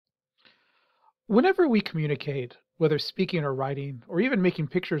Whenever we communicate, whether speaking or writing, or even making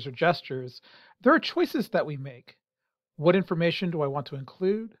pictures or gestures, there are choices that we make. What information do I want to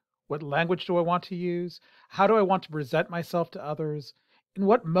include? What language do I want to use? How do I want to present myself to others? In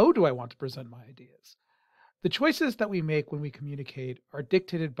what mode do I want to present my ideas? The choices that we make when we communicate are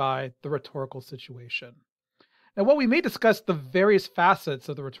dictated by the rhetorical situation. Now, while we may discuss the various facets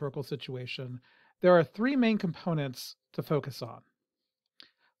of the rhetorical situation, there are three main components to focus on.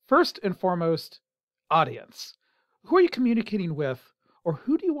 First and foremost, audience. Who are you communicating with, or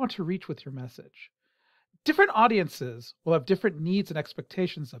who do you want to reach with your message? Different audiences will have different needs and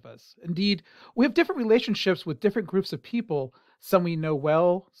expectations of us. Indeed, we have different relationships with different groups of people. Some we know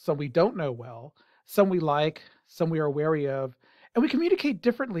well, some we don't know well, some we like, some we are wary of, and we communicate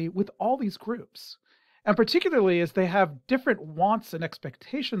differently with all these groups. And particularly as they have different wants and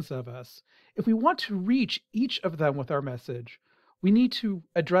expectations of us, if we want to reach each of them with our message, we need to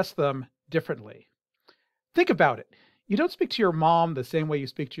address them differently. Think about it. You don't speak to your mom the same way you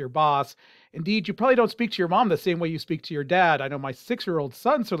speak to your boss. Indeed, you probably don't speak to your mom the same way you speak to your dad. I know my 6-year-old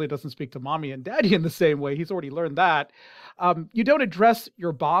son certainly doesn't speak to mommy and daddy in the same way. He's already learned that. You don't address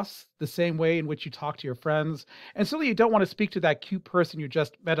your boss the same way in which you talk to your friends. And certainly you don't want to speak to that cute person you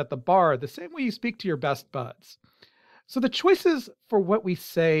just met at the bar the same way you speak to your best buds. So the choices for what we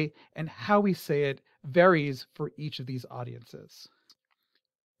say and how we say it varies for each of these audiences.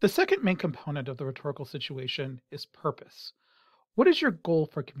 The second main component of the rhetorical situation is purpose. What is your goal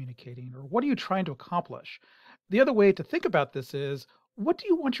for communicating, or what are you trying to accomplish? The other way to think about this is, what do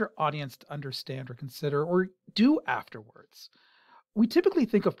you want your audience to understand or consider or do afterwards? We typically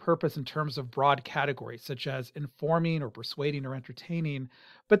think of purpose in terms of broad categories such as informing or persuading or entertaining,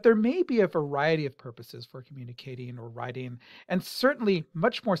 but there may be a variety of purposes for communicating or writing, and certainly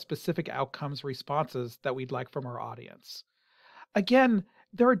much more specific outcomes or responses that we'd like from our audience. Again,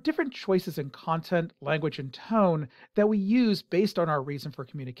 there are different choices in content, language, and tone that we use based on our reason for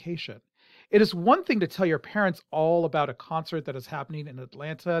communication. It is one thing to tell your parents all about a concert that is happening in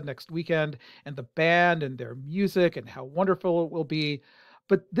Atlanta next weekend and the band and their music and how wonderful it will be.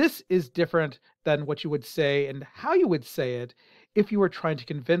 But this is different than what you would say and how you would say it if you were trying to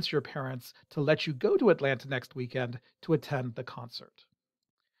convince your parents to let you go to Atlanta next weekend to attend the concert.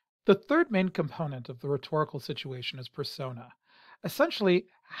 The third main component of the rhetorical situation is persona. Essentially,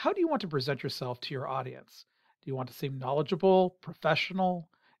 how do you want to present yourself to your audience? Do you want to seem knowledgeable, professional?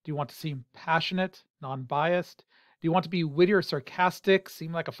 Do you want to seem passionate, non biased? Do you want to be witty or sarcastic,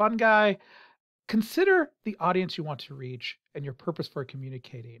 seem like a fun guy? Consider the audience you want to reach and your purpose for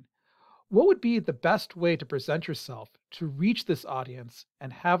communicating. What would be the best way to present yourself to reach this audience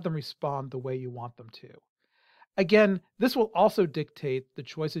and have them respond the way you want them to? Again, this will also dictate the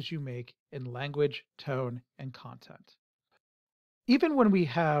choices you make in language, tone, and content. Even when we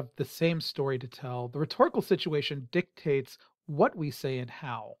have the same story to tell, the rhetorical situation dictates what we say and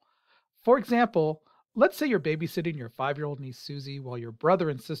how. For example, let's say you're babysitting your 5-year-old niece Susie while your brother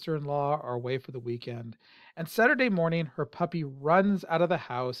and sister in law are away for the weekend. And Saturday morning, her puppy runs out of the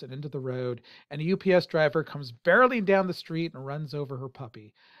house and into the road, and a UPS driver comes barreling down the street and runs over her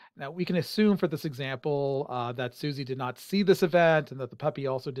puppy. Now, we can assume for this example that Susie did not see this event and that the puppy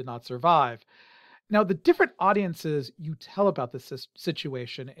also did not survive. Now, the different audiences you tell about this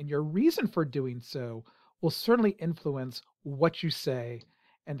situation and your reason for doing so will certainly influence what you say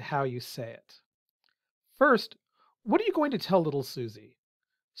and how you say it. First, what are you going to tell little Susie?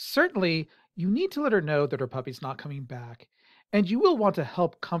 Certainly, you need to let her know that her puppy's not coming back, and you will want to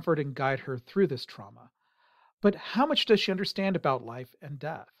help comfort and guide her through this trauma. But how much does she understand about life and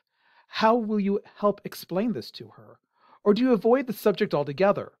death? How will you help explain this to her? Or do you avoid the subject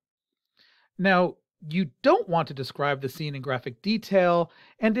altogether? Now, you don't want to describe the scene in graphic detail,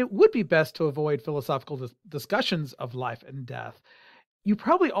 and it would be best to avoid philosophical discussions of life and death. You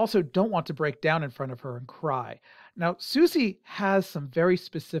probably also don't want to break down in front of her and cry. Now, Susie has some very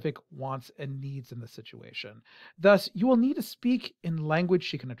specific wants and needs in the situation. Thus, you will need to speak in language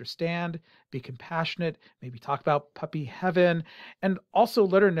she can understand, be compassionate, maybe talk about puppy heaven, and also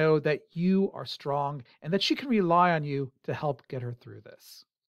let her know that you are strong and that she can rely on you to help get her through this.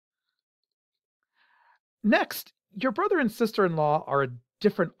 Next, your brother and sister in law are a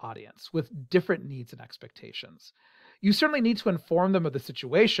different audience with different needs and expectations. You certainly need to inform them of the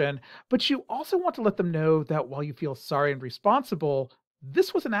situation, but you also want to let them know that while you feel sorry and responsible,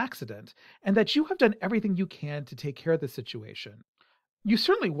 this was an accident and that you have done everything you can to take care of the situation. You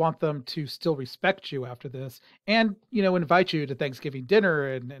certainly want them to still respect you after this and, invite you to Thanksgiving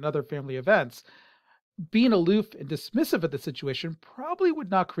dinner and other family events. Being aloof and dismissive of the situation probably would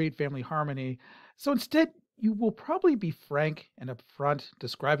not create family harmony. So instead, you will probably be frank and upfront,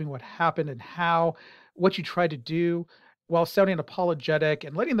 describing what happened and how, what you tried to do, while sounding apologetic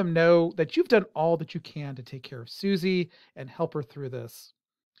and letting them know that you've done all that you can to take care of Susie and help her through this.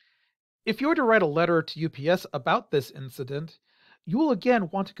 If you were to write a letter to UPS about this incident, you will again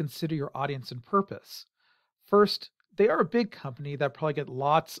want to consider your audience and purpose. First, they are a big company that probably get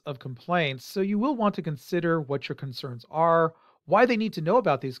lots of complaints, so you will want to consider what your concerns are, why they need to know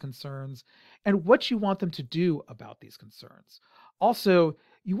about these concerns, and what you want them to do about these concerns. Also,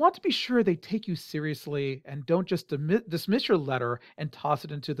 you want to be sure they take you seriously and don't just dismiss your letter and toss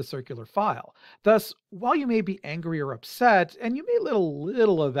it into the circular file. Thus, while you may be angry or upset, and you may let a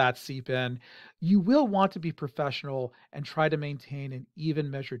little of that seep in, you will want to be professional and try to maintain an even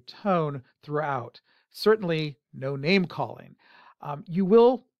measured tone throughout. Certainly, no name calling. You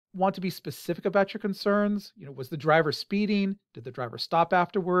will want to be specific about your concerns. Was the driver speeding? Did the driver stop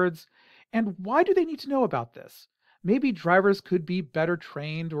afterwards? And why do they need to know about this? Maybe drivers could be better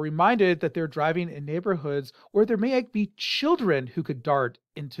trained or reminded that they're driving in neighborhoods where there may be children who could dart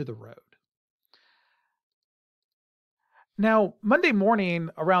into the road. Now, Monday morning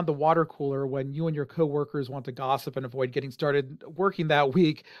around the water cooler, when you and your coworkers want to gossip and avoid getting started working that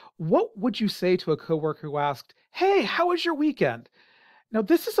week, what would you say to a coworker who asked, "Hey, how was your weekend?" Now,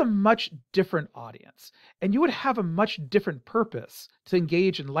 this is a much different audience, and you would have a much different purpose to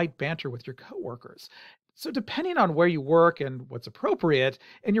engage in light banter with your coworkers. So, depending on where you work and what's appropriate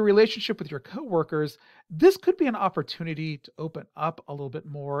in your relationship with your coworkers, this could be an opportunity to open up a little bit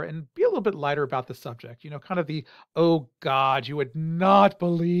more and be a little bit lighter about the subject. Kind of the, "Oh God, you would not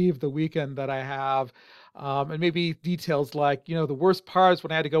believe the weekend that I have." And maybe details like, the worst part is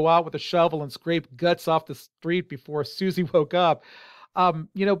when I had to go out with a shovel and scrape guts off the street before Susie woke up.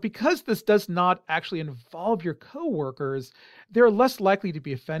 Because this does not actually involve your coworkers, they're less likely to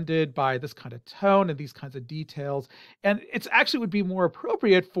be offended by this kind of tone and these kinds of details. And it's actually would be more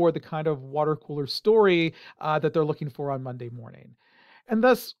appropriate for the kind of water cooler story that they're looking for on Monday morning. And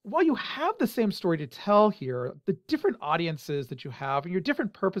thus, while you have the same story to tell here, the different audiences that you have and your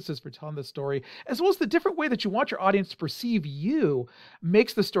different purposes for telling the story, as well as the different way that you want your audience to perceive you,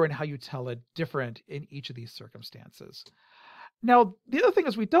 makes the story and how you tell it different in each of these circumstances. Now, the other thing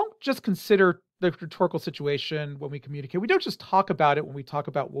is we don't just consider the rhetorical situation when we communicate. We don't just talk about it when we talk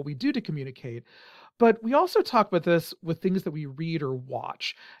about what we do to communicate, but we also talk about this with things that we read or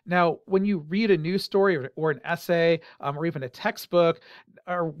watch. Now, when you read a news story or an essay or even a textbook,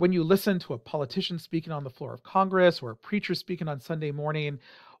 or when you listen to a politician speaking on the floor of Congress or a preacher speaking on Sunday morning,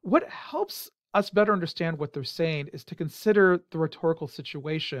 what helps us better understand what they're saying is to consider the rhetorical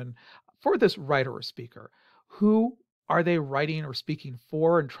situation for this writer or speaker. Who are they writing or speaking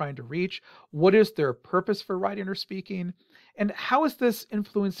for and trying to reach? What is their purpose for writing or speaking? And how is this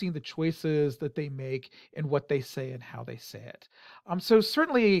influencing the choices that they make in what they say and how they say it? So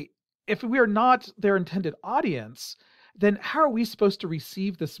certainly, if we are not their intended audience, then how are we supposed to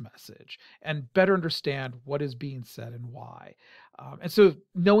receive this message and better understand what is being said and why? And so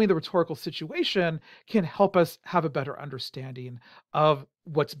knowing the rhetorical situation can help us have a better understanding of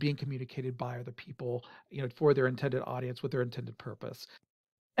what's being communicated by other people, for their intended audience with their intended purpose.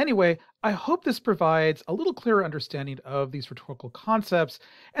 Anyway, I hope this provides a little clearer understanding of these rhetorical concepts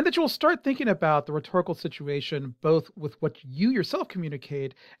and that you'll start thinking about the rhetorical situation both with what you yourself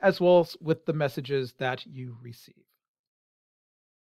communicate as well as with the messages that you receive.